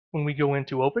when we go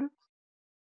into Open,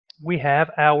 we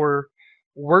have our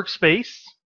workspace.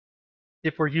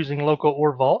 If we're using local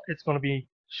or Vault, it's going to be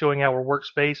showing our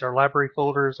workspace, our library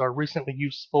folders, our recently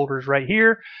used folders right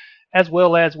here, as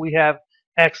well as we have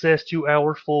access to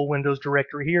our full Windows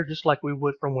directory here, just like we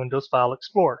would from Windows File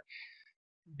Explorer.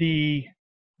 The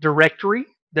directory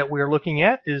that we're looking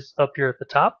at is up here at the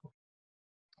top.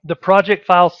 The project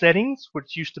file settings,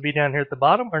 which used to be down here at the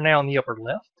bottom, are now in the upper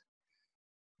left.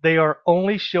 They are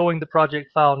only showing the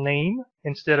project file name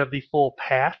instead of the full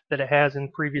path that it has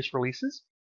in previous releases.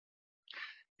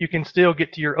 You can still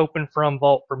get to your Open from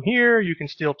Vault from here. You can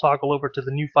still toggle over to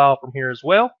the new file from here as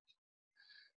well.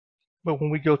 But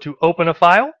when we go to open a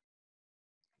file,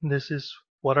 this is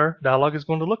what our dialog is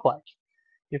going to look like.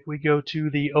 If we go to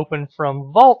the Open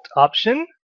from Vault option,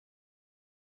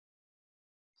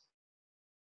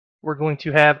 we're going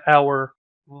to have our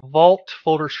Vault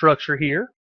folder structure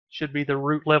here. Should be the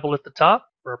root level at the top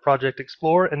for our Project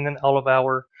Explorer, and then all of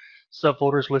our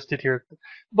subfolders listed here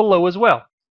below as well.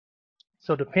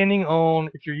 So depending on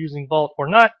if you're using Vault or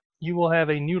not, you will have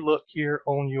a new look here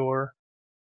on your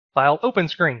File Open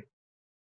screen.